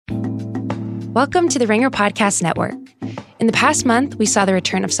Welcome to the Ringer Podcast Network. In the past month, we saw the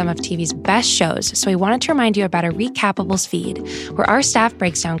return of some of TV's best shows, so we wanted to remind you about our Recapables feed, where our staff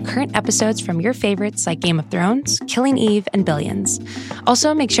breaks down current episodes from your favorites like Game of Thrones, Killing Eve, and Billions.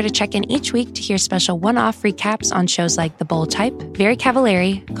 Also, make sure to check in each week to hear special one-off recaps on shows like The Bold Type, Very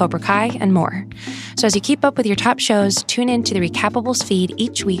Cavallari, Cobra Kai, and more. So as you keep up with your top shows, tune in to the Recapables feed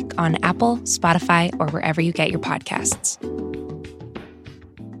each week on Apple, Spotify, or wherever you get your podcasts.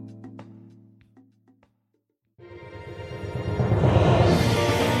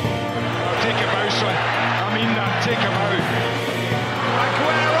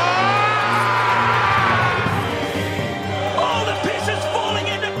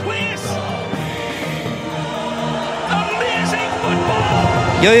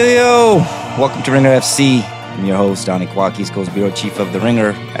 Yo! Welcome to Ringer FC. I'm your host, Donnie Kwok, East Coast Bureau Chief of The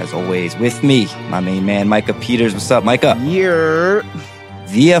Ringer. As always, with me, my main man, Micah Peters. What's up, Micah? Yeah.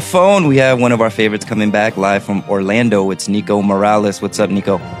 Via phone, we have one of our favorites coming back live from Orlando. It's Nico Morales. What's up,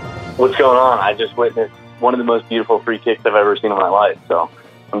 Nico? What's going on? I just witnessed one of the most beautiful free kicks I've ever seen in my life, so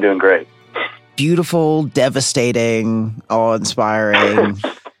I'm doing great. Beautiful, devastating, awe-inspiring.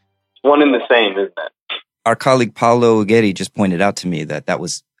 One and the same, isn't it? Our colleague Paolo Uggetti just pointed out to me that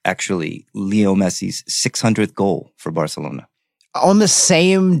was actually Leo Messi's 600th goal for Barcelona. On the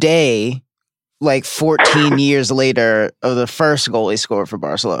same day, like 14 years later, of the first goal he scored for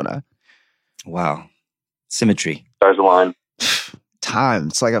Barcelona. Wow. Symmetry. Stars align. Time.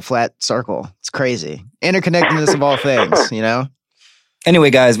 It's like a flat circle. It's crazy. Interconnectedness of all things, you know?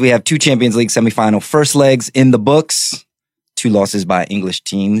 Anyway, guys, we have two Champions League semifinal first legs in the books. 2 losses by English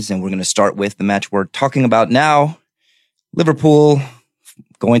teams, and we're going to start with the match we're talking about now. Liverpool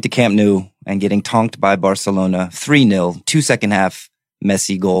going to Camp Nou and getting tonked by Barcelona 3-0, 2 second half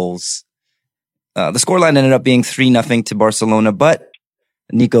Messi goals. The scoreline ended up being 3-0 to Barcelona, but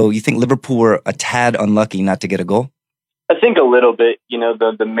Nico, you think Liverpool were a tad unlucky not to get a goal? I think a little bit. You know,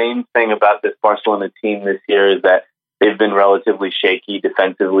 the main thing about this Barcelona team this year is that they've been relatively shaky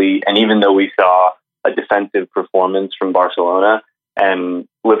defensively, and even though we saw a defensive performance from Barcelona and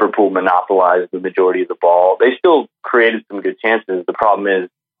Liverpool monopolized the majority of the ball, they still created some good chances. The problem is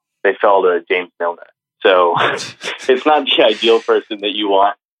they fell to James Milner. So it's not the ideal person that you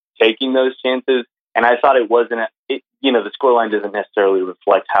want taking those chances. And I thought the scoreline doesn't necessarily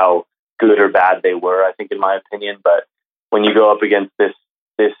reflect how good or bad they were, I think, in my opinion. But when you go up against this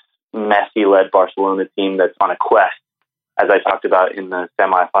Messi-led Barcelona team that's on a quest, as I talked about in the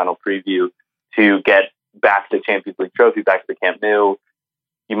semifinal preview, to get back to the Champions League trophy, back to the Camp Nou,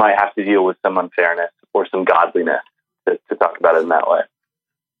 you might have to deal with some unfairness or some godliness to talk about it in that way.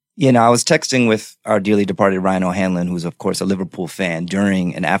 You know, I was texting with our dearly departed Ryan O'Hanlon, who's, of course, a Liverpool fan,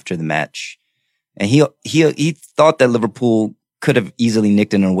 during and after the match. And he thought that Liverpool could have easily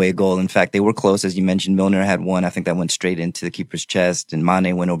nicked an away goal. In fact, they were close. As you mentioned, Milner had one. I think that went straight into the keeper's chest, and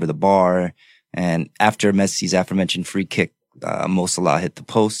Mane went over the bar. And after Messi's aforementioned free kick, Mo Salah hit the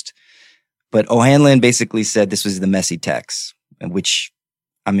post. But O'Hanlon basically said this was the Messi tax, which,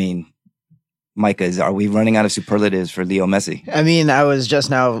 I mean, Micah, are we running out of superlatives for Leo Messi? I mean, I was just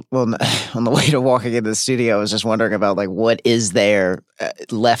now, on the way to walking into the studio, I was just wondering about, like, what is there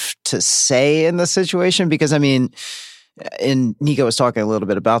left to say in this situation? Because, I mean, and Nico was talking a little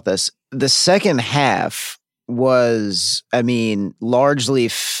bit about this. The second half was, I mean, largely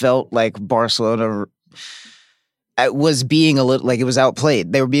felt like Barcelona was being a little, like, it was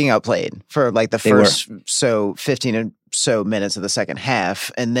outplayed. They were being outplayed for like the first 15 or so minutes of the second half.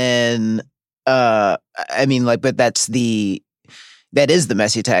 And then, I mean, like, but that is the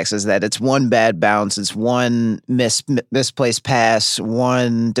Messi tax, is that it's one bad bounce, it's one misplaced pass,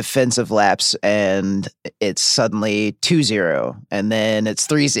 one defensive lapse, and it's suddenly 2-0, and then it's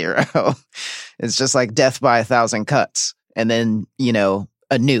 3-0. It's just like death by 1,000 cuts, and then, you know,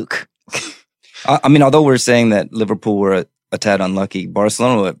 a nuke. I mean, although we're saying that Liverpool were a tad unlucky,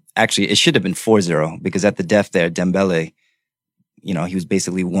 Barcelona, actually, it should have been 4-0, because at the death there, Dembele, you know, he was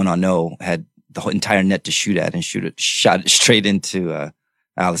basically 1-0, had the whole entire net to shoot at, and shot it straight into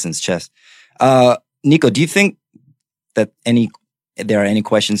Alisson's chest. Nico, do you think that there are any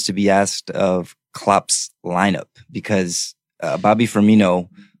questions to be asked of Klopp's lineup? Because Bobby Firmino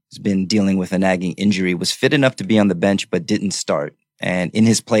has been dealing with a nagging injury, was fit enough to be on the bench, but didn't start. And in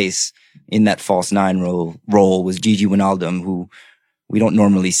his place, in that false nine role was Gigi Wijnaldum, who we don't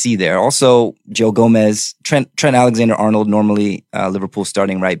normally see there. Also, Joe Gomez, Trent Alexander-Arnold, normally Liverpool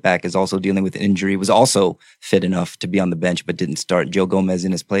starting right back, is also dealing with an injury, was also fit enough to be on the bench, but didn't start. Joe Gomez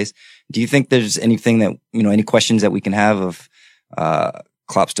in his place. Do you think there's anything that, any questions that we can have of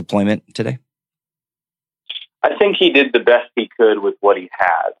Klopp's deployment today? I think he did the best he could with what he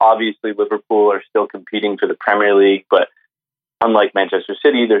had. Obviously, Liverpool are still competing for the Premier League, but unlike Manchester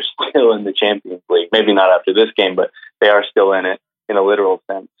City, they're still in the Champions League. Maybe not after this game, but they are still in it in a literal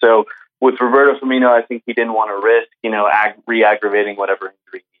sense. So with Roberto Firmino, I think he didn't want to risk, re-aggravating whatever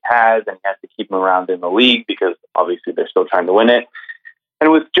injury he has, and he has to keep him around in the league because obviously they're still trying to win it.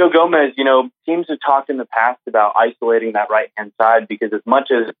 And with Joe Gomez, teams have talked in the past about isolating that right-hand side because as much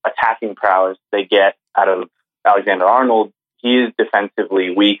as attacking prowess they get out of Alexander-Arnold, he is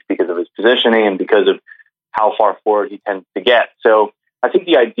defensively weak because of his positioning and because of how far forward he tends to get. So I think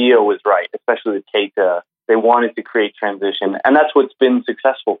the idea was right, especially with Keita. They wanted to create transition, and that's what's been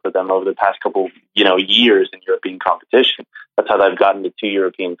successful for them over the past couple, years in European competition. That's how they've gotten to 2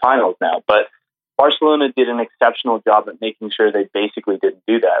 European finals now. But Barcelona did an exceptional job at making sure they basically didn't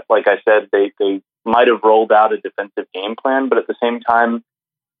do that. Like I said, they might have rolled out a defensive game plan, but at the same time,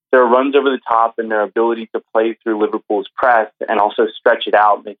 their runs over the top and their ability to play through Liverpool's press and also stretch it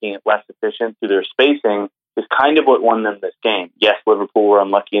out, making it less efficient through their spacing, is kind of what won them this game. Yes, Liverpool were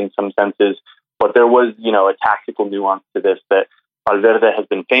unlucky in some senses, but there was, a tactical nuance to this that Valverde has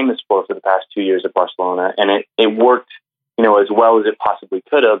been famous for the past 2 years at Barcelona, and it worked, as well as it possibly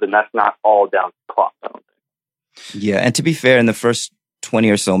could have, and that's not all down to Klopp, I don't think. Yeah, and to be fair, in the first 20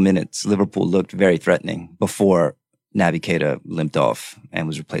 or so minutes, Liverpool looked very threatening before Naby Keita limped off and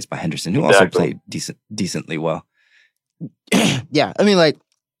was replaced by Henderson, who also played decently well. Yeah, I mean,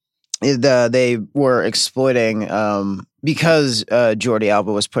 they were exploiting because Jordi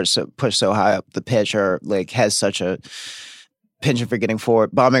Alba was pushed so high up the pitch, or has such a penchant for getting forward,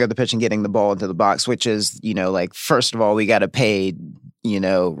 bombing up the pitch and getting the ball into the box, which is, first of all, we got to pay,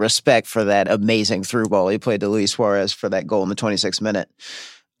 respect for that amazing through ball he played to Luis Suarez for that goal in the 26th minute.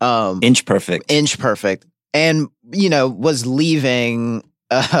 Inch perfect. And, was leaving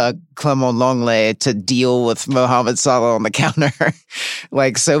Clement Longley to deal with Mohamed Salah on the counter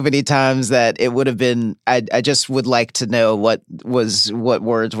so many times that it would have been, I just would like to know what words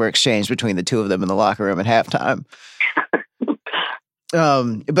were exchanged between the two of them in the locker room at halftime.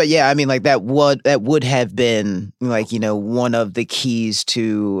 But yeah, I mean, that would have been one of the keys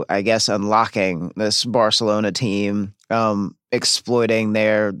to, I guess, unlocking this Barcelona team, exploiting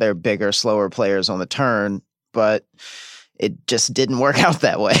their bigger, slower players on the turn, but it just didn't work out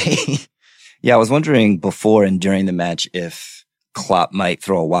that way. Yeah, I was wondering before and during the match if Klopp might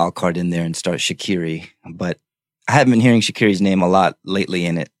throw a wild card in there and start Shaqiri, but I haven't been hearing Shaqiri's name a lot lately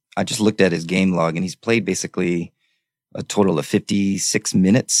in it. I just looked at his game log, and he's played basically a total of 56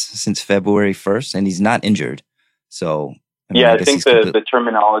 minutes since February 1st, and he's not injured. So, I think the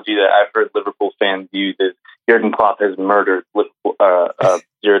terminology that I've heard Liverpool fans use is Jurgen Klopp has murdered Xherdan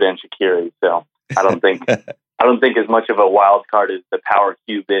Shaqiri. So I don't think as much of a wild card as the power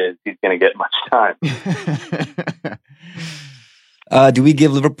cube is, he's going to get much time. Do we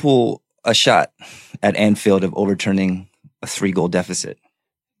give Liverpool a shot at Anfield of overturning a 3-goal deficit?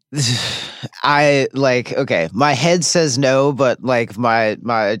 Okay, my head says no, but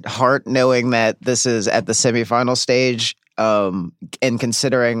my heart, knowing that this is at the semifinal stage, and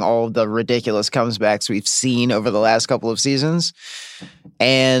considering all the ridiculous comebacks we've seen over the last couple of seasons,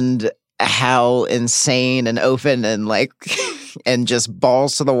 and how insane and open and and just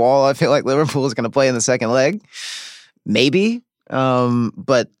balls to the wall I feel like Liverpool is going to play in the second leg, maybe,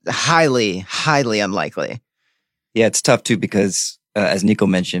 but highly, highly unlikely. Yeah, it's tough too because, as Nico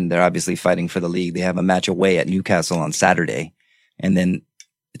mentioned, they're obviously fighting for the league. They have a match away at Newcastle on Saturday, and then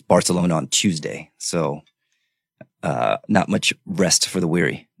it's Barcelona on Tuesday. So not much rest for the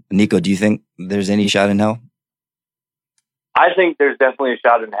weary. Nico, do you think there's any shot in hell? I think there's definitely a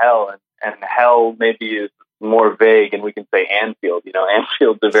shot in hell, and hell maybe is more vague, and we can say Anfield.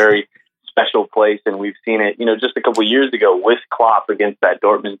 Anfield's a very special place, and we've seen it, just a couple of years ago with Klopp against that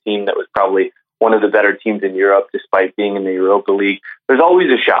Dortmund team that was probably one of the better teams in Europe, despite being in the Europa League. There's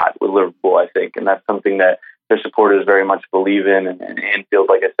always a shot with Liverpool, I think, and that's something that their supporters very much believe in. And Anfield,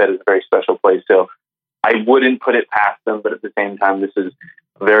 like I said, is a very special place. So I wouldn't put it past them, but at the same time, this is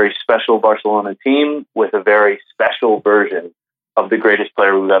a very special Barcelona team with a very special version of the greatest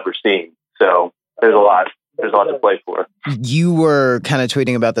player we've ever seen. So there's a lot to play for. You were kind of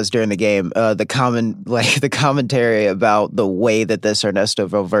tweeting about this during the game. The commentary about the way that this Ernesto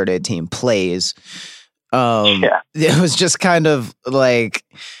Valverde team plays. It was just kind of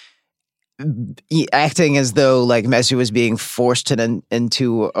acting as though Messi was being forced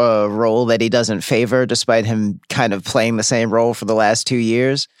into a role that he doesn't favor, despite him kind of playing the same role for the last 2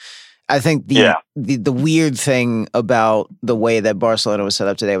 years. I think the weird thing about the way that Barcelona was set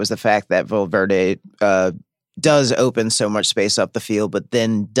up today was the fact that Valverde does open so much space up the field, but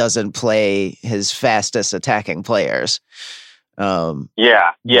then doesn't play his fastest attacking players.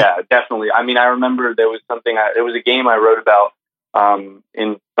 Yeah, definitely. I mean, I remember there was a game I wrote about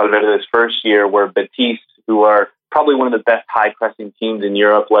in Valverde's first year where Betis, who are probably one of the best high pressing teams in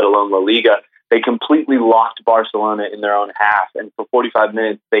Europe, let alone La Liga, they completely locked Barcelona in their own half, and for 45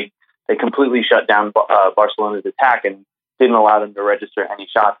 minutes they completely shut down Barcelona's attack and didn't allow them to register any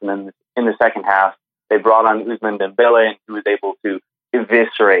shots. And then in the second half, they brought on Ousmane Dembele, and he was able to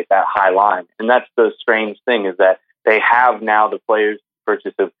eviscerate that high line. And that's the strange thing, is that they have now the players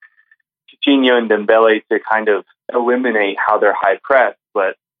purchase of Coutinho and Dembele to kind of eliminate how they're high press,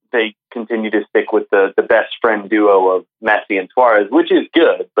 but they continue to stick with the best friend duo of Messi and Suarez, which is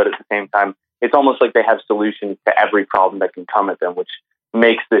good. But at the same time, it's almost like they have solutions to every problem that can come at them, which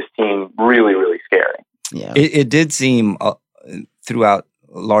makes this team really, really scary. Yeah, it did seem throughout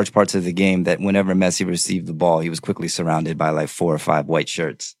large parts of the game that whenever Messi received the ball, he was quickly surrounded by like 4 or 5 white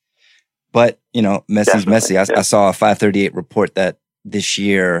shirts. But, you know, Messi's Messi. I saw a 538 report that this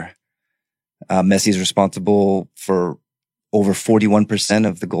year Messi is responsible for over 41%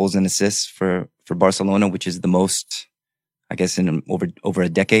 of the goals and assists for Barcelona, which is the most, I guess, in over a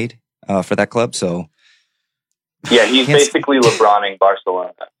decade for that club. So, yeah, he's basically LeBroning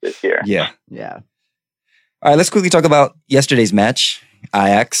Barcelona this year. Yeah. All right, let's quickly talk about yesterday's match.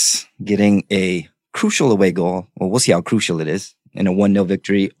 Ajax getting a crucial away goal. Well, we'll see how crucial it is in a 1-0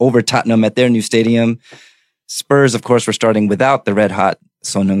 victory over Tottenham at their new stadium. Spurs, of course, were starting without the red-hot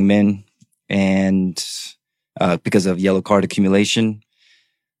Son Heung-min, and because of yellow card accumulation.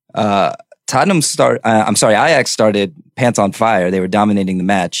 Ajax started pants on fire. They were dominating the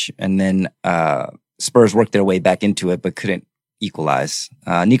match, and then Spurs worked their way back into it, but couldn't equalize.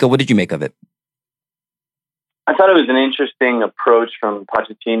 Nico, what did you make of it? I thought it was an interesting approach from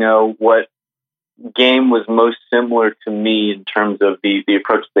Pochettino. What game was most similar to me in terms of the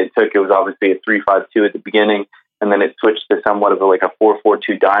approach they took? It was obviously a 3-5-2 at the beginning, and then it switched to somewhat of a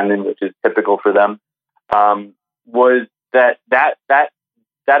 4-4-2 diamond, which is typical for them. Was that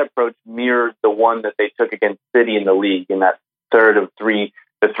approach mirrored the one that they took against City in the league in that third of the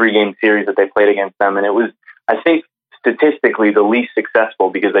 3-game series that they played against them, and it was, I think, statistically the least successful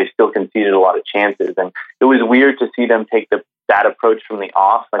because they still conceded a lot of chances. And it was weird to see them take that approach from the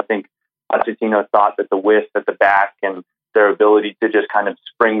off. I think Pochettino thought that the width at the back and their ability to just kind of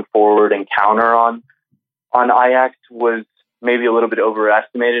spring forward and counter on Ajax was maybe a little bit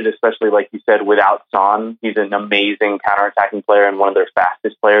overestimated, especially like you said, without Son. He's an amazing counterattacking player and one of their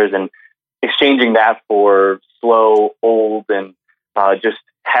fastest players, and exchanging that for slow, old, and just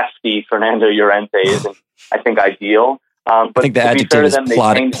hefty Fernando Llorente isn't, I think, ideal. But I think the adjective is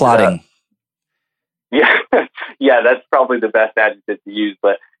plotting. Yeah, that's probably the best adjective to use.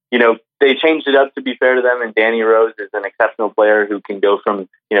 But, you know, they changed it up, to be fair to them, and Danny Rose is an exceptional player who can go from,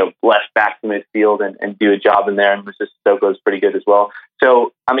 left back to midfield and do a job in there, and Moussa Sissoko is pretty good as well.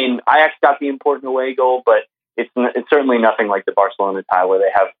 So, I mean, Ajax got the important away goal, but it's certainly nothing like the Barcelona tie where they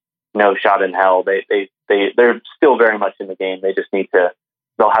have no shot in hell. They're still very much in the game. They just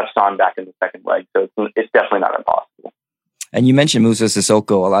they'll have Son back in the second leg, so it's definitely not impossible. And you mentioned Moussa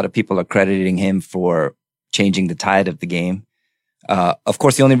Sissoko. A lot of people are crediting him for changing the tide of the game. Of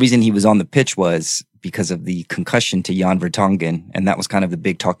course, the only reason he was on the pitch was because of the concussion to Jan Vertonghen, and that was kind of the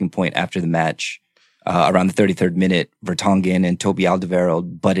big talking point after the match. Around the 33rd minute, Vertonghen and Toby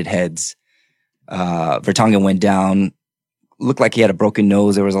Alderweireld butted heads. Vertonghen went down, looked like he had a broken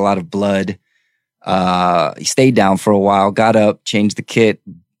nose. There was a lot of blood. He stayed down for a while, got up, changed the kit,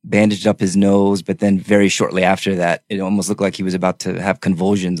 bandaged up his nose, but then very shortly after that, it almost looked like he was about to have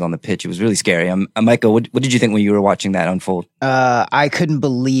convulsions on the pitch. It was really scary. Micah, what did you think when you were watching that unfold? I couldn't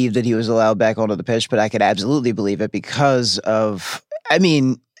believe that he was allowed back onto the pitch, but I could absolutely believe it because of, I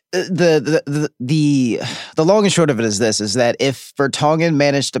mean, the long and short of it is that if Vertonghen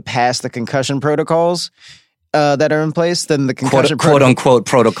managed to pass the concussion protocols that are in place, then the concussion quote unquote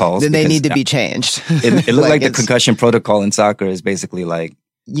protocols, then they need to be changed. It looked like the concussion protocol in soccer is basically like,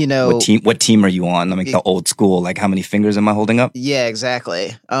 what team are you on? The old school, like how many fingers am I holding up? Yeah,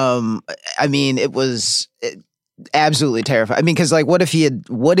 exactly. I mean, it was absolutely terrifying. I mean, because what if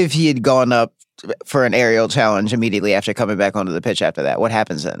he had gone up for an aerial challenge immediately after coming back onto the pitch after that? What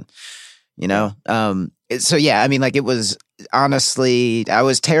happens then? So yeah, I mean, it was honestly, I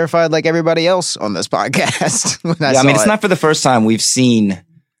was terrified like everybody else on this podcast. It's not for the first time we've seen.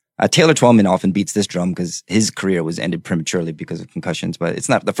 Taylor Twellman often beats this drum because his career was ended prematurely because of concussions, but it's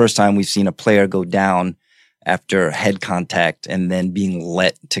not the first time we've seen a player go down after head contact and then being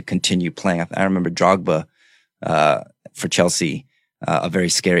let to continue playing. I remember Drogba for Chelsea a very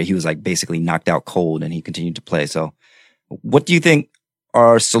scary. He was like basically knocked out cold, and he continued to play. So, what do you think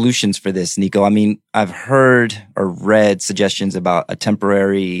are solutions for this, Nico? I mean, I've heard or read suggestions about a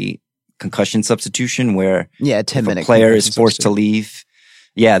temporary concussion substitution where if a player is forced to leave,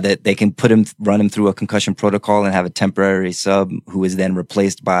 that they can run him through a concussion protocol and have a temporary sub who is then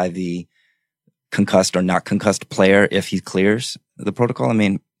replaced by the concussed or not concussed player if he clears the protocol. I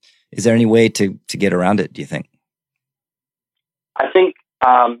mean, is there any way to get around it, do you think? I think,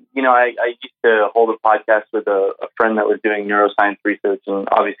 I used to hold a podcast with a friend that was doing neuroscience research, and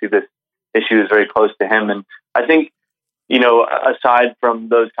obviously this issue is very close to him. And I think, aside from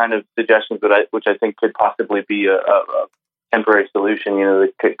those kind of suggestions, which I think could possibly be a temporary solution,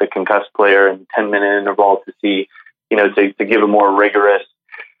 the concussed player in 10-minute interval to see, to give a more rigorous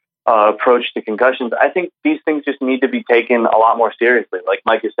approach to concussions. I think these things just need to be taken a lot more seriously. Like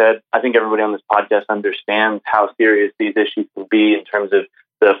Micah said, I think everybody on this podcast understands how serious these issues can be in terms of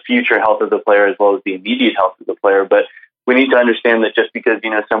the future health of the player as well as the immediate health of the player. But we need to understand that just because,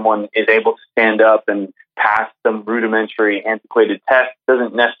 someone is able to stand up and pass some rudimentary, antiquated tests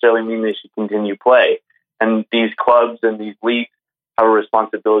doesn't necessarily mean they should continue play. And these clubs and these leagues have a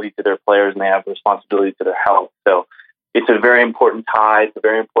responsibility to their players, and they have a responsibility to their health. So it's a very important tie. It's a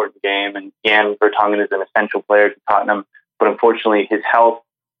very important game. And Jan Vertonghen is an essential player to Tottenham. But unfortunately, his health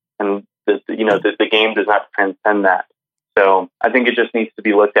and the game does not transcend that. So I think it just needs to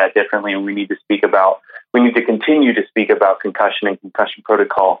be looked at differently, and we need to continue to speak about concussion and concussion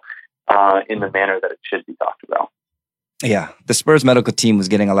protocol in the manner that it should be talked about. Yeah, the Spurs medical team was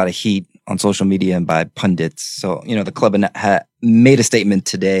getting a lot of heat on social media and by pundits. So, the club made a statement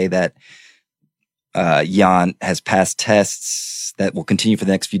today that Jan has passed tests that will continue for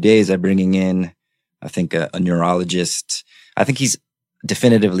the next few days. They're bringing in, I think, a neurologist. I think he's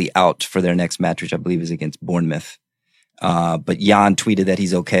definitively out for their next match, which I believe is against Bournemouth. But Jan tweeted that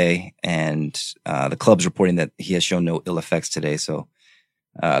he's okay, and the club's reporting that he has shown no ill effects today. So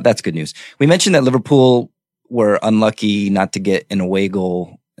that's good news. We mentioned that Liverpool were unlucky not to get an away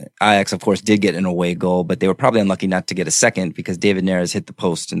goal. Ajax, of course, did get an away goal, but they were probably unlucky not to get a second because David Neres hit the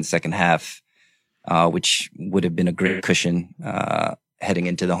post in the second half, which would have been a great cushion heading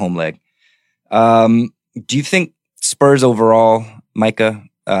into the home leg. Do you think Spurs overall, Micah,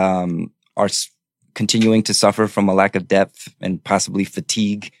 are continuing to suffer from a lack of depth and possibly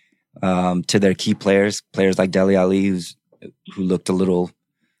fatigue to their key players like Dele Alli, who looked a little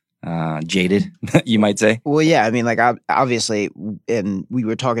jaded, you might say? Well, yeah. I mean, like obviously, and we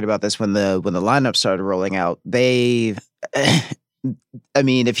were talking about this when the lineup started rolling out. If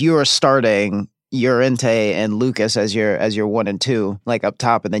you were starting Llorente and Lucas as your 1 and 2, like up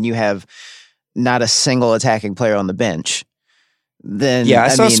top, and then you have not a single attacking player on the bench, then I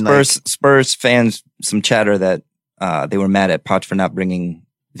saw Spurs fans some chatter that they were mad at Poch for not bringing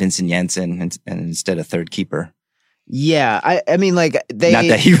Vincent Janssen and instead a third keeper. Yeah, I mean, like not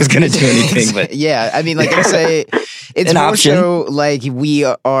that he was going to do anything, but yeah, I mean, like it's an more option. So like we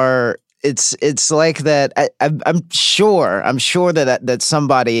are. It's like that. I'm sure that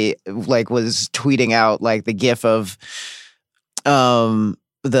somebody like was tweeting out like the gif of the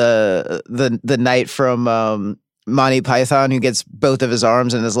knight from Monty Python who gets both of his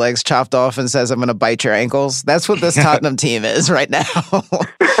arms and his legs chopped off and says, "I'm going to bite your ankles." That's what this Tottenham team is right now.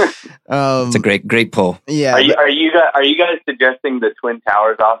 It's a great pull. Yeah. Are you guys suggesting the Twin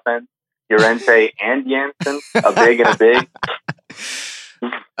Towers offense? Llorente and Janssen, a big and a big.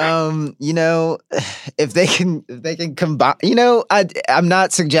 If they can combine, I'm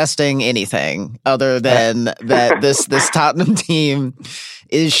not suggesting anything other than that this Tottenham team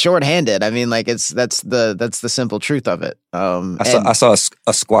is shorthanded. I mean, like that's the simple truth of it. I saw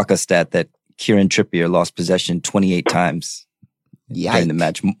a Squawka stat that Kieran Trippier lost possession 28 times during the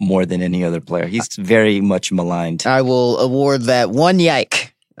match, more than any other player. He's very much maligned. I will award that one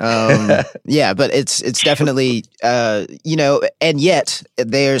yike. Yeah, but it's definitely, and yet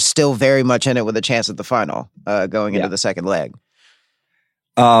they're still very much in it with a chance at the final, going into the second leg.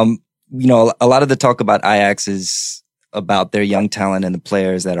 A lot of the talk about Ajax is about their young talent and the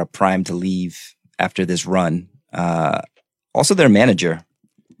players that are primed to leave after this run. Also their manager,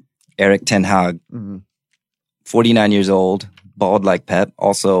 Erik ten Hag, 49 years old, bald like Pep.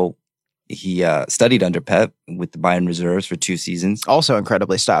 Also, he studied under Pep with the Bayern reserves for 2 seasons. Also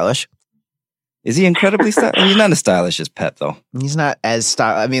incredibly stylish. Is he incredibly stylish? He's not as stylish as Pep, though. He's not as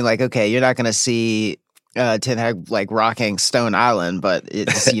stylish. I mean, like, okay, you're not going to see Ten Hag like rocking Stone Island, but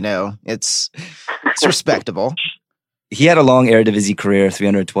it's, it's respectable. He had a long Eredivisie career,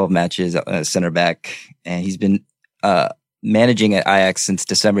 312 matches, center back, and he's been managing at Ajax since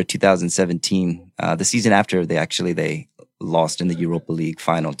December 2017, the season after they lost in the Europa League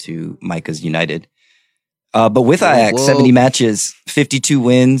final to Micah's United. But with Ajax, 70 matches, 52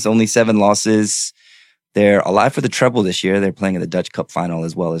 wins, only 7 losses. They're alive for the treble this year. They're playing in the Dutch Cup final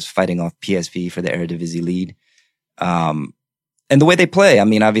as well as fighting off PSV for the Eredivisie lead. And the way they play, I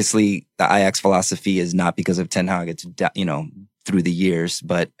mean, obviously the Ajax philosophy is not because of Ten Hag. It's, through the years.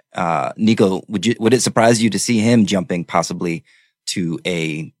 But Nico, would it surprise you to see him jumping possibly to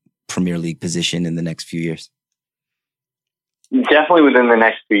a Premier League position in the next few years? Definitely within the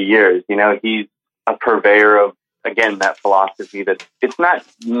next few years. He's a purveyor of, again, that philosophy that it's not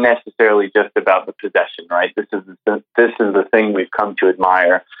necessarily just about the possession, right? This is the thing we've come to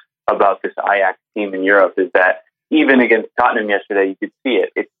admire about this Ajax team in Europe, is that even against Tottenham yesterday, you could see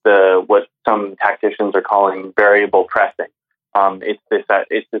it. It's what some tacticians are calling variable pressing. It's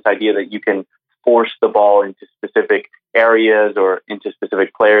this idea that you can force the ball into specific areas or into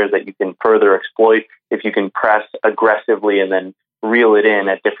specific players that you can further exploit if you can press aggressively and then reel it in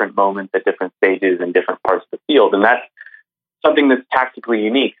at different moments, at different stages and different parts of the field. And that's something that's tactically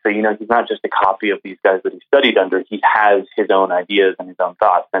unique. So, he's not just a copy of these guys that he studied under. He has his own ideas and his own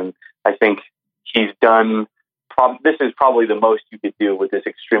thoughts. And I think he's done, this is probably the most you could do with this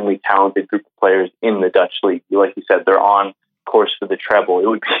extremely talented group of players in the Dutch league. Like you said, they're on course for the treble. It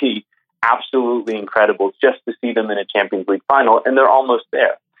would be absolutely incredible just to see them in a Champions League final, and they're almost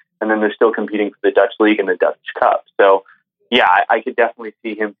there. And then they're still competing for the Dutch League and the Dutch Cup. So, yeah, I could definitely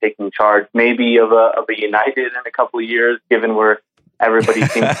see him taking charge, maybe of a United in a couple of years, given where everybody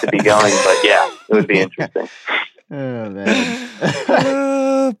seems to be going. But yeah, it would be interesting. Oh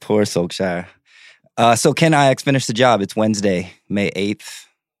man, poor Solskjaer. So can Ajax finish the job? It's Wednesday, May 8th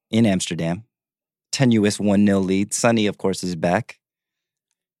in Amsterdam. Tenuous 1-0 lead. Sonny, of course, is back.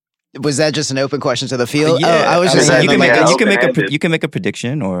 Was that just an open question to the field? Yeah, I was just saying. You can make a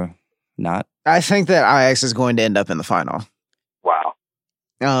prediction or not. I think that Ajax is going to end up in the final. Wow.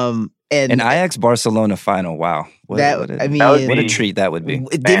 And an Ajax Barcelona final. Wow. What a treat that would be.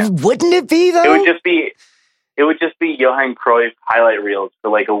 Wouldn't it be though? It would just be Johan Cruyff highlight reels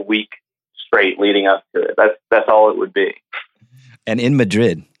for like a week straight leading up to it. That's all it would be. And in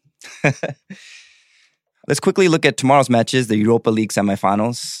Madrid. Let's quickly look at tomorrow's matches, the Europa League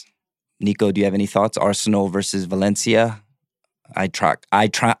semifinals. Nico, do you have any thoughts? Arsenal versus Valencia. Eintracht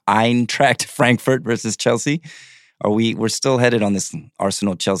Frankfurt versus Chelsea. We're still headed on this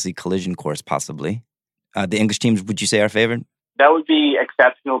Arsenal-Chelsea collision course, possibly. The English teams, would you say, are favored? That would be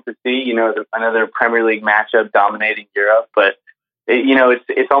exceptional to see, another Premier League matchup dominating Europe. But,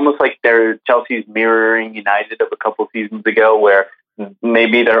 it's almost like Chelsea's mirroring United of a couple seasons ago, where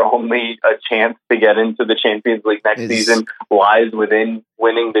maybe their only a chance to get into the Champions League next season lies within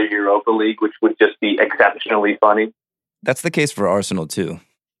winning the Europa League, which would just be exceptionally funny. That's the case for Arsenal, too.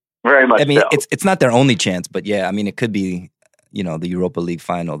 Very much. I mean, so. It's not their only chance, but yeah, I mean, it could be, the Europa League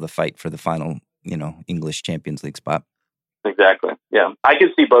final, the fight for the final, English Champions League spot. Exactly. Yeah. I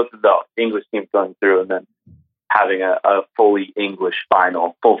can see both of the English teams going through and then having a fully English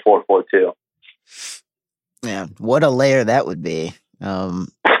final, full 4-4-2. Yeah. What a layer that would be.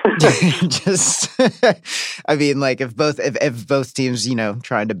 Just, I mean, like if both teams,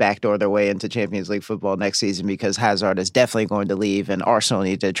 trying to backdoor their way into Champions League football next season, because Hazard is definitely going to leave and Arsenal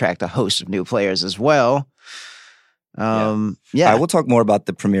need to attract a host of new players as well. Yeah. We'll talk more about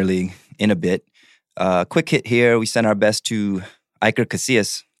the Premier League in a bit. Quick hit here. We sent our best to Iker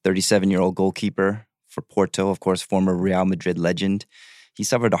Casillas, 37-year-old goalkeeper for Porto, of course, former Real Madrid legend. He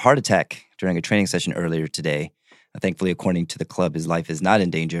suffered a heart attack during a training session earlier today. Thankfully, according to the club, his life is not in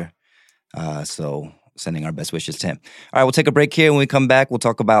danger. So sending our best wishes to him. All right, we'll take a break here. When we come back, we'll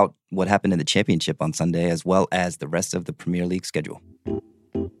talk about what happened in the championship on Sunday, as well as the rest of the Premier League schedule.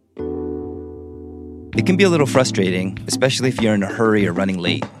 It can be a little frustrating, especially if you're in a hurry or running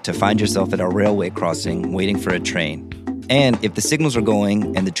late, to find yourself at a railway crossing waiting for a train. And if the signals are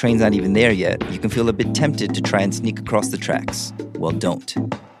going and the train's not even there yet, you can feel a bit tempted to try and sneak across the tracks. Well, don't.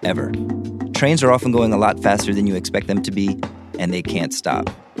 Ever. Trains are often going a lot faster than you expect them to be, and they can't stop.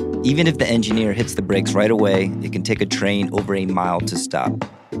 Even if the engineer hits the brakes right away, it can take a train over a mile to stop.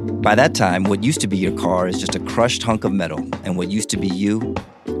 By that time, what used to be your car is just a crushed hunk of metal, and what used to be you,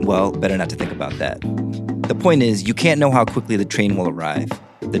 well, better not to think about that. The point is, you can't know how quickly the train will arrive.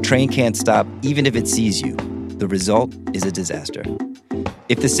 The train can't stop even if it sees you. The result is a disaster.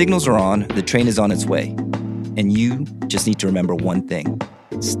 If the signals are on, the train is on its way. And you just need to remember one thing.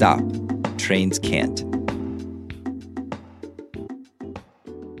 Stop. Trains can't.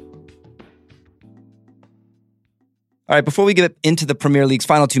 All right, before we get into the Premier League's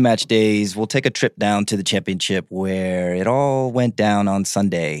final 2 match days, we'll take a trip down to the Championship where it all went down on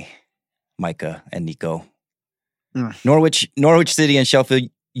Sunday. Micah and Nico. Norwich City and Sheffield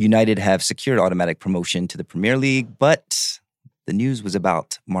United have secured automatic promotion to the Premier League, but the news was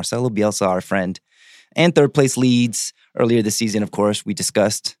about Marcelo Bielsa, our friend, and third place Leeds. Earlier this season, of course, we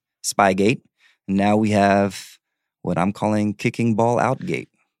discussed Spygate. Now we have what I'm calling kicking ball out gate.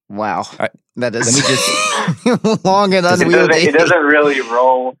 Wow. Right. That is Let me just long and unwieldy. It doesn't really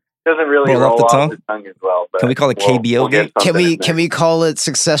roll. Roll off the tongue? the tongue as well. But Can we call it KBO gate? Can we call it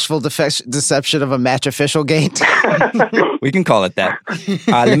successful deception of a match official gate? We can call it that.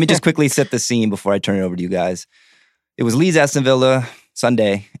 Let me just quickly set the scene before I turn it over to you guys. It was Leeds Aston Villa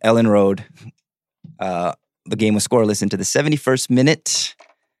Sunday, Ellen Road. The game was scoreless into the 71st minute.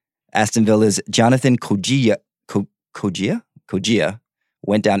 Aston Villa's Jonathan Kojia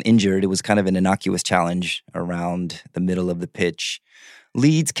went down injured. It was kind of an innocuous challenge around the middle of the pitch.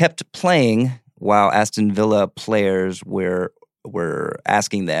 Leeds kept playing while Aston Villa players were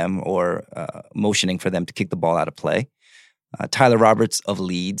asking them or motioning for them to kick the ball out of play. Tyler Roberts of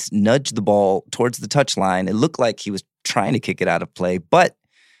Leeds nudged the ball towards the touchline. It looked like he was trying to kick it out of play, but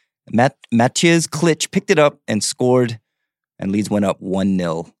Matthias Klitsch picked it up and scored, and Leeds went up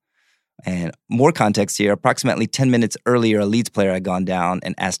 1-0. And more context here, approximately 10 minutes earlier, a Leeds player had gone down,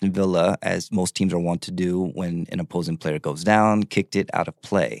 and Aston Villa, as most teams are wont to do when an opposing player goes down, kicked it out of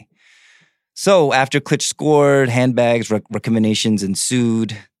play. So after Klitsch scored, handbags, recriminations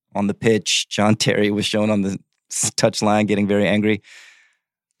ensued on the pitch. John Terry was shown on the touchline getting very angry.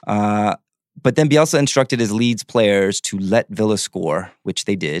 But then Bielsa instructed his Leeds players to let Villa score, which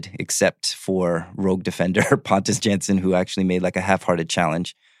they did, except for rogue defender Pontus Jansson, who actually made like a half-hearted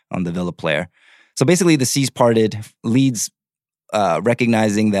challenge on the Villa player. So basically the seas parted. Leeds,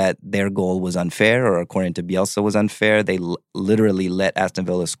 recognizing that their goal was unfair, or according to Bielsa was unfair, they literally let Aston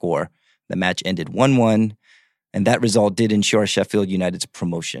Villa score. The match ended 1-1, and that result did ensure Sheffield United's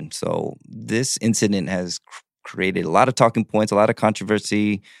promotion. So this incident has created a lot of talking points, a lot of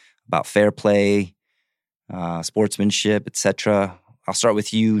controversy about fair play, sportsmanship, etc. I'll start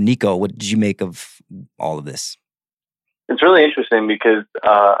with you, Nico. What did you make of all of this? It's really interesting because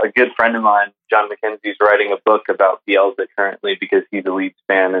a good friend of mine, John McKenzie, is writing a book about Bielsa currently because he's a Leeds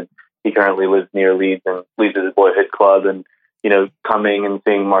fan and he currently lives near Leeds and Leeds is his boyhood club. And, you know, coming and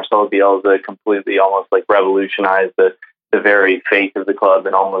seeing Marcelo Bielsa completely almost like revolutionize the very face of the club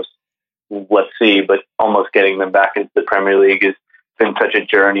and almost, almost getting them back into the Premier League has been such a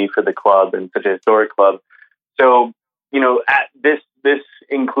journey for the club and such a historic club. So, you know, at this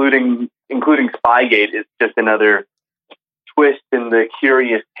including Spygate is just another twist in the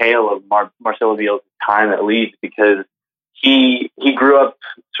curious tale of Marcelo Bielsa's time at Leeds, because he grew up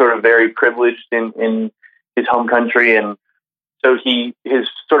sort of very privileged in his home country, and so his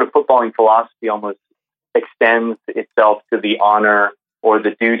sort of footballing philosophy almost extends itself to the honor or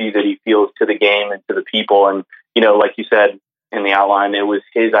the duty that he feels to the game and to the people. And, you know, like you said in the outline, it was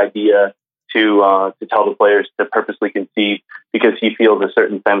his idea to tell the players to purposely concede because he feels a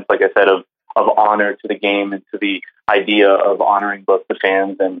certain sense, like I said, of honor to the game and to the idea of honoring both the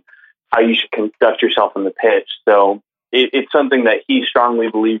fans and how you should conduct yourself on the pitch. So it's something that he strongly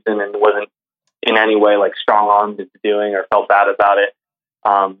believes in and wasn't in any way like strong-armed into doing or felt bad about it.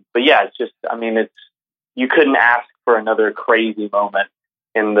 But yeah, it's just, I mean, you couldn't ask for another crazy moment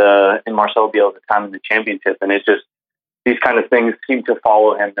in Marcelo Bielsa's time in the Championship. And it's just, these kind of things seem to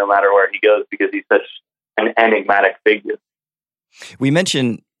follow him no matter where he goes because he's such an enigmatic figure.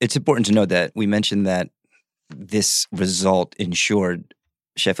 It's important to note that we mentioned that this result ensured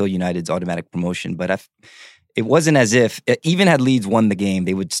Sheffield United's automatic promotion, but it wasn't as if, even had Leeds won the game,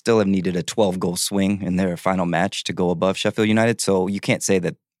 they would still have needed a 12-goal swing in their final match to go above Sheffield United. So you can't say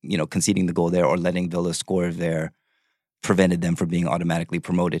that, you know, conceding the goal there or letting Villa score there prevented them from being automatically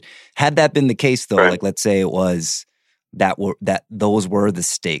promoted. Had that been the case, though, right, like let's say it was that those were the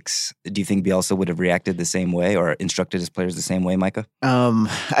stakes, do you think Bielsa would have reacted the same way or instructed his players the same way, Micah?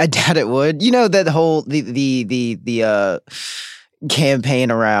 I doubt it would. You know, that whole the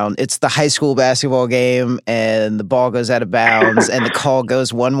campaign around it's the high school basketball game and the ball goes out of bounds and the call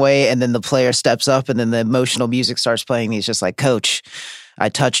goes one way and then the player steps up and then the emotional music starts playing and he's just like, "Coach, I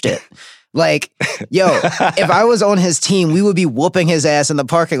touched it." Like, yo, if I was on his team, we would be whooping his ass in the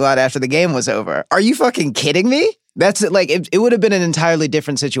parking lot after the game was over. Are you fucking kidding me? That's it. Like, it would have been an entirely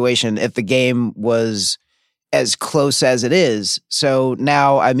different situation if the game was as close as it is. So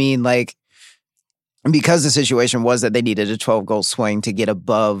now, I mean, like, because the situation was that they needed a 12-goal swing to get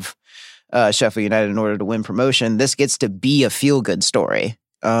above Sheffield United in order to win promotion, this gets to be a feel-good story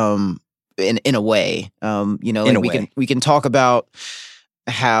in a way. You know, like we can talk about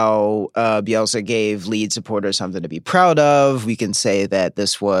how Bielsa gave Leeds supporters something to be proud of. We can say that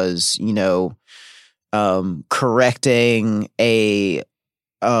this was, you know, correcting an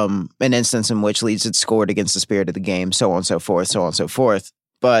instance in which Leeds had scored against the spirit of the game, so on and so forth, so on and so forth.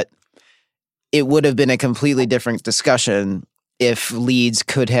 But it would have been a completely different discussion if Leeds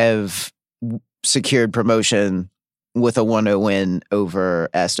could have secured promotion with a 1-0 win over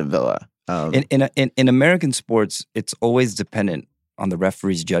Aston Villa. In American sports, it's always dependent on the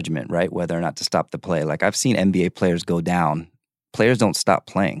referee's judgment, right? Whether or not to stop the play. Like I've seen NBA players go down. Players don't stop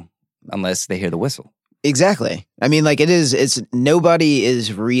playing unless they hear the whistle. Exactly. I mean, like it's nobody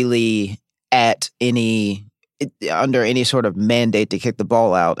is really under any sort of mandate to kick the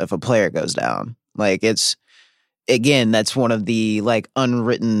ball out if a player goes down. Like again, that's one of the like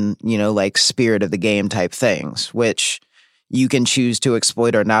unwritten, like spirit of the game type things, which you can choose to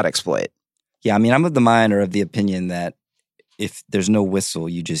exploit or not exploit. Yeah, I mean, I'm of the mind or of the opinion that if there's no whistle,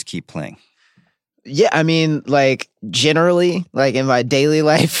 you just keep playing. Yeah, I mean, like generally, like in my daily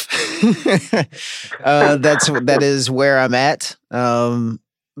life, that is where I'm at.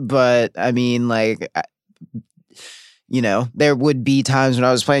 But I mean, like, there would be times when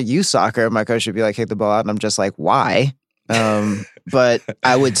I was playing youth soccer, my coach would be like, "Kick the ball out," and I'm just like, "Why?" But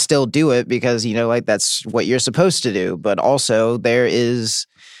I would still do it because like that's what you're supposed to do. But also, there is.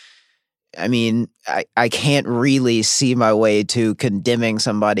 I mean, I can't really see my way to condemning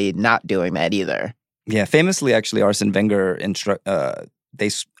somebody not doing that either. Yeah, famously, actually, Arsene Wenger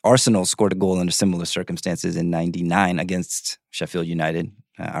Arsenal scored a goal under similar circumstances in '99 against Sheffield United,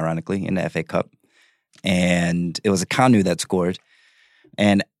 ironically, in the FA Cup. And it was a Kanu that scored.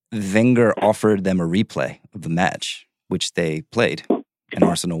 And Wenger offered them a replay of the match, which they played, and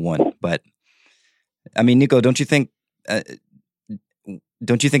Arsenal won. But, I mean, Nico, don't you think it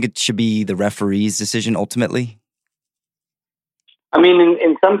should be the referee's decision ultimately? I mean,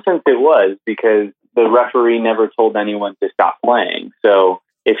 in some sense it was, because the referee never told anyone to stop playing. So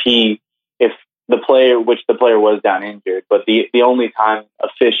if the player was down injured, but the only time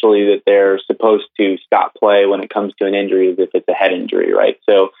officially that they're supposed to stop play when it comes to an injury is if it's a head injury, right?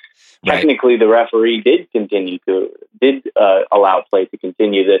 So technically the referee did allow play to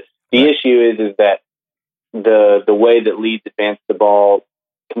continue. The issue is that the way that Leeds advanced the ball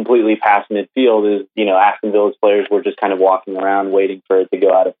completely past midfield is, Aston Villa's players were just kind of walking around waiting for it to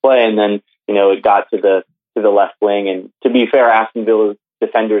go out of play. And then, it got to the left wing. And to be fair, Aston Villa's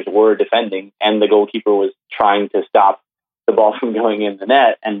defenders were defending and the goalkeeper was trying to stop the ball from going in the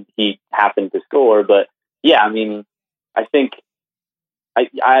net, and he happened to score. But yeah, I mean, I think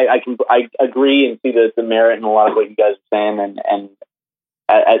I agree and see the merit in a lot of what you guys are saying.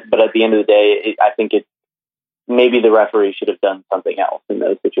 But at the end of the day, I think it's, maybe the referee should have done something else in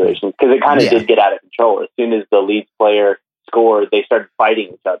those situations, because it kind of did get out of control. As soon as the Leeds player scored, they started fighting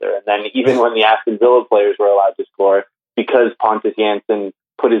each other. And then even when the Aston Villa players were allowed to score, because Pontus Jansson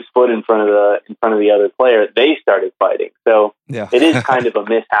put his foot in front of the other player, they started fighting. So it is kind of a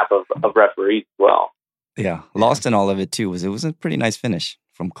mishap of referees as well. Yeah, lost in all of it too. It was a pretty nice finish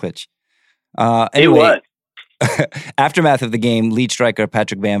from Klitsch. Anyway, it was. Aftermath of the game, Leeds striker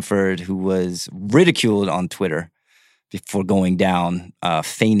Patrick Bamford, who was ridiculed on Twitter before going down,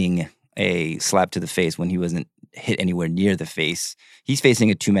 feigning a slap to the face when he wasn't hit anywhere near the face. He's facing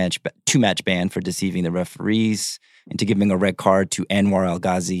a two-match ban for deceiving the referees into giving a red card to Anwar El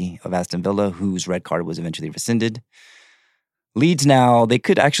Ghazi of Aston Villa, whose red card was eventually rescinded. Leeds now, they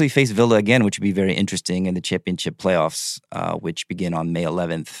could actually face Villa again, which would be very interesting in the Championship playoffs, which begin on May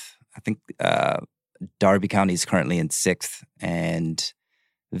 11th. I think Derby County is currently in 6th, and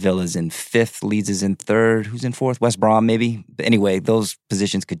Villa's in 5th. Leeds is in 3rd. Who's in 4th? West Brom, maybe. But anyway, those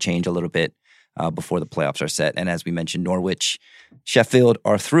positions could change a little bit before the playoffs are set. And as we mentioned, Norwich, Sheffield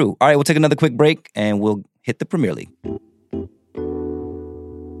are through. All right, we'll take another quick break, and we'll hit the Premier League.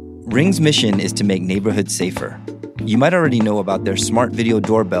 Ring's mission is to make neighborhoods safer. You might already know about their smart video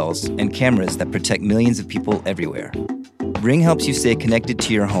doorbells and cameras that protect millions of people everywhere. Ring helps you stay connected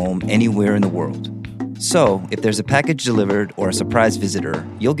to your home anywhere in the world. So, if there's a package delivered or a surprise visitor,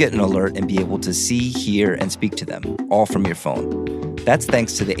 you'll get an alert and be able to see, hear, and speak to them, all from your phone. That's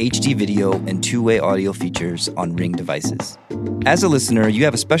thanks to the HD video and two-way audio features on Ring devices. As a listener, you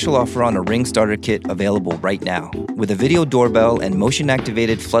have a special offer on a Ring starter kit available right now. With a video doorbell and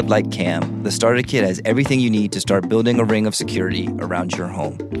motion-activated floodlight cam, the starter kit has everything you need to start building a ring of security around your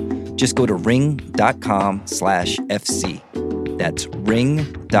home. Just go to ring.com/FC. That's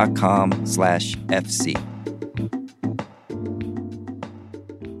ring.com/FC.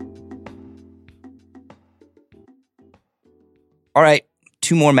 All right,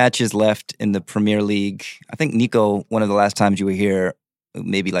 2 more matches left in the Premier League. I think, Nico, one of the last times you were here,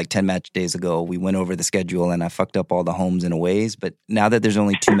 maybe like 10 match days ago, we went over the schedule and I fucked up all the homes and aways. But now that there's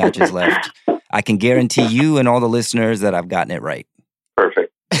only 2 matches left, I can guarantee you and all the listeners that I've gotten it right.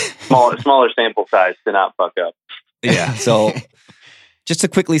 Perfect. Smaller sample size to not fuck up. Yeah. So just to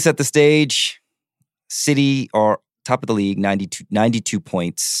quickly set the stage, City are top of the league, 92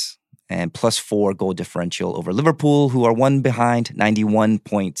 points and +4 goal differential over Liverpool, who are one behind, 91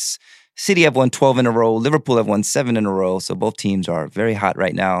 points. City have won 12 in a row. Liverpool have won 7 in a row. So both teams are very hot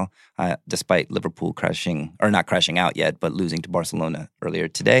right now, despite Liverpool not crashing out yet, but losing to Barcelona earlier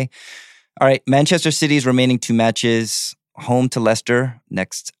today. All right, Manchester City's remaining 2 matches, home to Leicester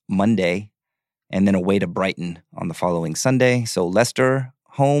next Monday, and then away to Brighton on the following Sunday. So Leicester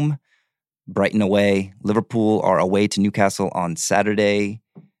home, Brighton away. Liverpool are away to Newcastle on Saturday.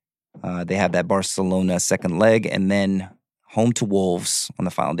 They have that Barcelona second leg, and then home to Wolves on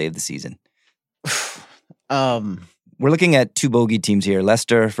the final day of the season. We're looking at 2 bogey teams here: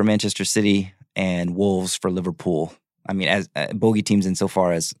 Leicester for Manchester City and Wolves for Liverpool. I mean, as bogey teams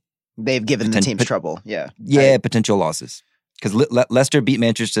insofar as they've given the teams trouble. Yeah, potential losses. Because Leicester beat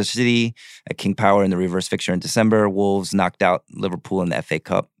Manchester City at King Power in the reverse fixture in December. Wolves knocked out Liverpool in the FA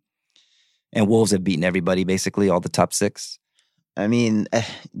Cup. And Wolves have beaten everybody, basically, all the top 6. I mean,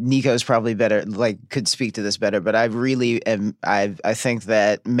 Nico's probably better, could speak to this better, but I really am. I think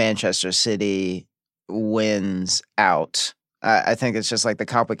that Manchester City wins out. I think it's just like the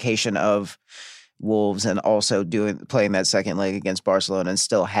complication of Wolves and also playing that second leg against Barcelona and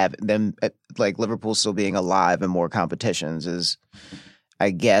still have them, like Liverpool still being alive in more competitions is,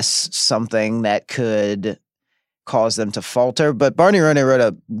 I guess, something that could cause them to falter. But Barney Ronay wrote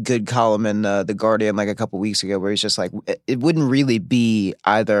a good column in The Guardian like a couple weeks ago where he's just like, it wouldn't really be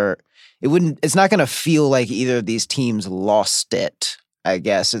either. It's not going to feel like either of these teams lost it, I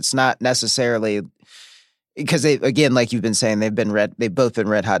guess. It's not necessarily because they, again, like you've been saying, they've both been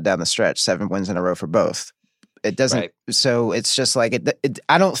red hot down the stretch, 7 wins in a row for both. It doesn't, right. So it's just like,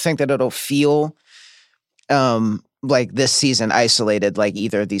 I don't think that it'll feel like this season isolated, like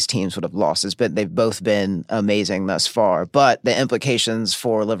either of these teams would have lost. But they've both been amazing thus far. But the implications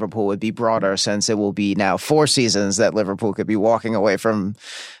for Liverpool would be broader since it will be now 4 seasons that Liverpool could be walking away from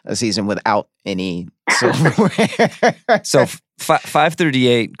a season without any silverware. So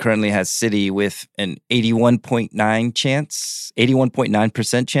 538 currently has City with an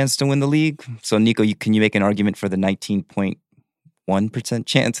 81.9% chance to win the league. So Nico, can you make an argument for the 19.1%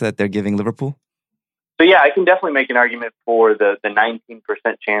 chance that they're giving Liverpool? So yeah, I can definitely make an argument for the 19%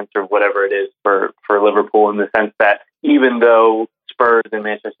 chance or whatever it is for Liverpool, in the sense that even though Spurs and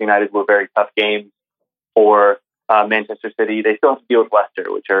Manchester United were very tough games for Manchester City, they still have to deal with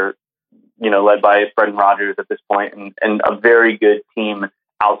Leicester, which are, led by Brendan Rodgers at this point, and a very good team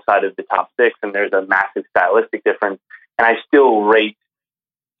outside of the top 6. And there's a massive stylistic difference. And I still rate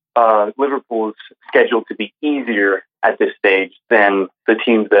Liverpool's schedule to be easier at this stage than the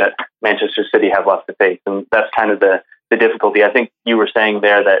teams that Manchester City have left to face. And that's kind of the difficulty. I think you were saying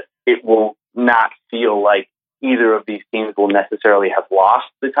there that it will not feel like either of these teams will necessarily have lost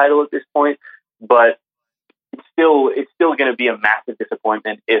the title at this point, but it's still going to be a massive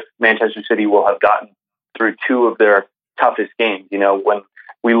disappointment if Manchester City will have gotten through 2 of their toughest games. When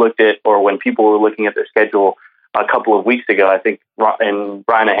we looked at, or when people were looking at their schedule a couple of weeks ago, I think in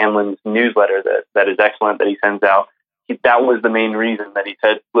Brian Hanlon's newsletter that is excellent that he sends out, that was the main reason that he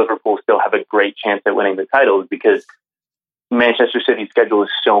said Liverpool still have a great chance at winning the title, is because Manchester City's schedule is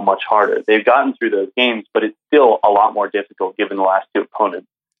so much harder. They've gotten through those games, but it's still a lot more difficult given the last 2 opponents.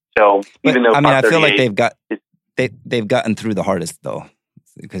 So even though I feel like they've gotten through the hardest though,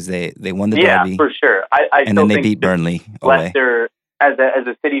 because they won the derby. Yeah, for sure. And then they beat Burnley away. Leicester, as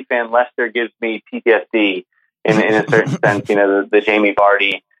a City fan, Leicester gives me PTSD in a certain sense. The Jamie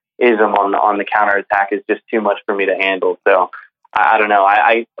Vardy-ism on the counterattack is just too much for me to handle. So I don't know.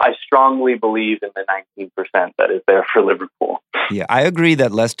 I strongly believe in the 19% that is there for Liverpool. Yeah, I agree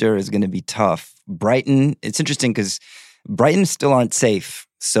that Leicester is going to be tough. Brighton, it's interesting because Brighton still aren't safe.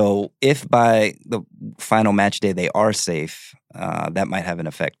 So if by the final match day they are safe, that might have an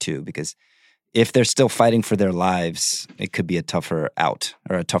effect too, because if they're still fighting for their lives, it could be a tougher out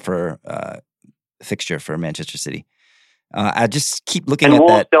or a tougher fixture for Manchester City. I just keep looking at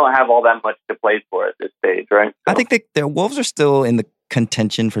Wolves that. Wolves don't have all that much to play for at this stage, right? So. I think their Wolves are still in the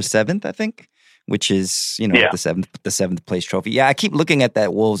contention for 7th, I think, which is, the seventh place trophy. Yeah, I keep looking at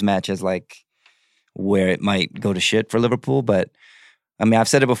that Wolves match as like where it might go to shit for Liverpool, but I mean, I've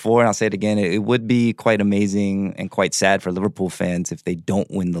said it before and I'll say it again. It would be quite amazing and quite sad for Liverpool fans if they don't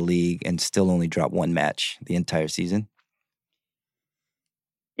win the league and still only drop 1 match the entire season.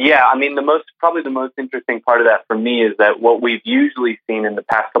 Yeah, I mean, probably the most interesting part of that for me is that what we've usually seen in the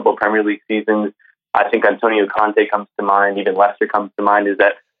past couple of Premier League seasons, I think Antonio Conte comes to mind, even Leicester comes to mind, is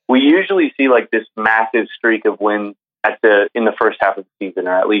that we usually see like this massive streak of wins in the first half of the season,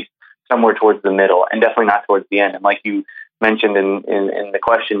 or at least somewhere towards the middle, and definitely not towards the end. And like you mentioned in the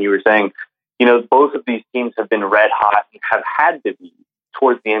question, you were saying, both of these teams have been red hot and have had to be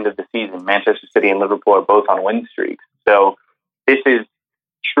towards the end of the season. Manchester City and Liverpool are both on win streaks. So this is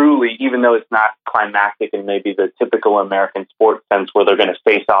truly, even though it's not climactic in maybe the typical American sports sense where they're going to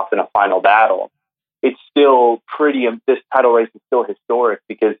face off in a final battle, it's still this title race is still historic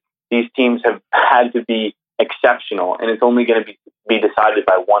because these teams have had to be exceptional, and it's only going to be decided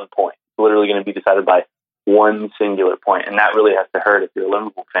by 1 point. It's literally going to be decided by one singular point, and that really has to hurt if you're a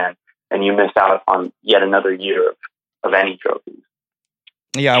Liverpool fan and you miss out on yet another year of any trophies.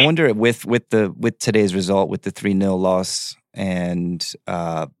 Yeah, I wonder with today's result, with the 3-0 loss, and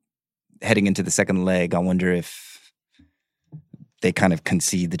heading into the second leg, I wonder if they kind of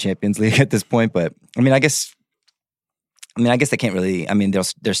concede the Champions League at this point. But I guess they can't really.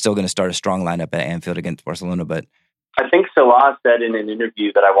 They're still going to start a strong lineup at Anfield against Barcelona. But I think Salah said in an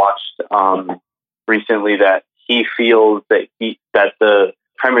interview that I watched recently that he feels that the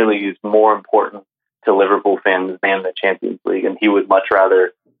Premier League is more important to Liverpool fans than the Champions League, and he would much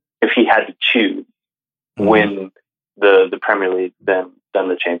rather, if he had to choose, win the Premier League than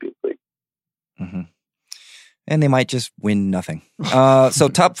the Champions League. Mm-hmm. And they might just win nothing. So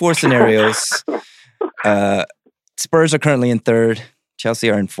top 4 scenarios. Spurs are currently in 3rd. Chelsea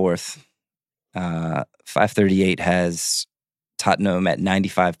are in 4th. 538 has Tottenham at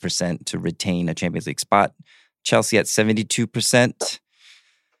 95% to retain a Champions League spot. Chelsea at 72%.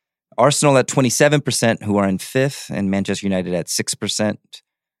 Arsenal at 27%, who are in 5th, and Manchester United at 6%.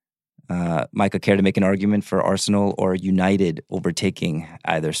 Micah, care to make an argument for Arsenal or United overtaking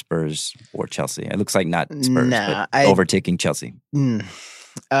either Spurs or Chelsea? It looks like not Spurs, but overtaking Chelsea.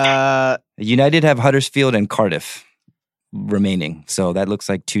 United have Huddersfield and Cardiff remaining, so that looks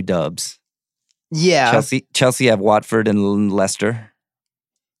like 2 dubs. Yeah. Chelsea have Watford and Leicester.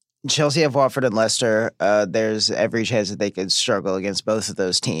 Chelsea have Watford and Leicester. There's every chance that they could struggle against both of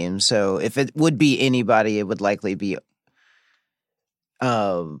those teams. So if it would be anybody, it would likely be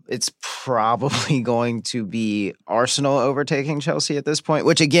it's probably going to be Arsenal overtaking Chelsea at this point,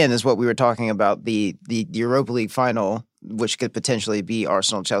 which again is what we were talking about. The Europa League final, which could potentially be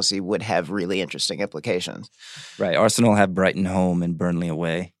Arsenal-Chelsea, would have really interesting implications. Right. Arsenal have Brighton home and Burnley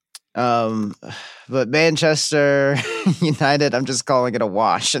away. But Manchester United, I'm just calling it a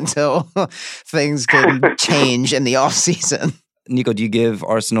wash until things can change in the offseason. Nico, do you give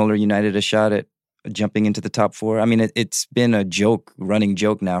Arsenal or United a shot at jumping into the top 4? It's been a running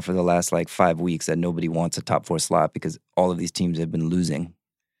joke now for the last 5 weeks that nobody wants a top 4 slot because all of these teams have been losing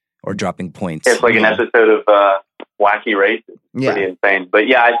or dropping points. It's like an episode of Wacky Race. It's pretty insane. But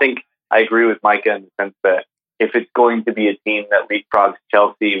yeah, I think I agree with Micah in the sense that if it's going to be a team that leapfrogs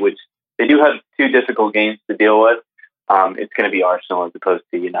Chelsea, which they do have 2 difficult games to deal with, it's going to be Arsenal as opposed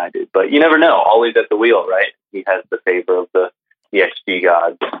to United. But you never know. Always at the wheel, right? He has the favor of the XG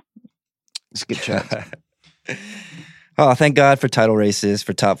gods. It's a good chat. Oh, thank God for title races,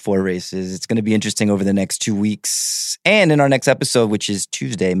 for top 4 races. It's going to be interesting over the next 2 weeks. And in our next episode, which is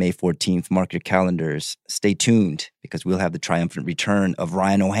Tuesday, May 14th, mark your calendars. Stay tuned because we'll have the triumphant return of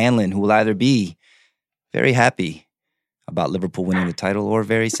Ryan O'Hanlon, who will either be very happy about Liverpool winning the title or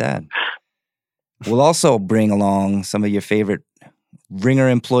very sad. We'll also bring along some of your favorite Ringer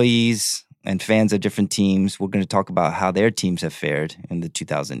employees and fans of different teams. We're going to talk about how their teams have fared in the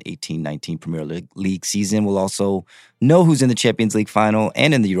 2018-19 Premier League season. We'll also know who's in the Champions League final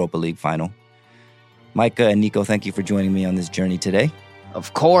and in the Europa League final. Micah and Nico, thank you for joining me on this journey today.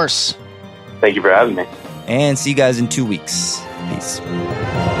 Of course. Thank you for having me. And see you guys in 2 weeks. Peace.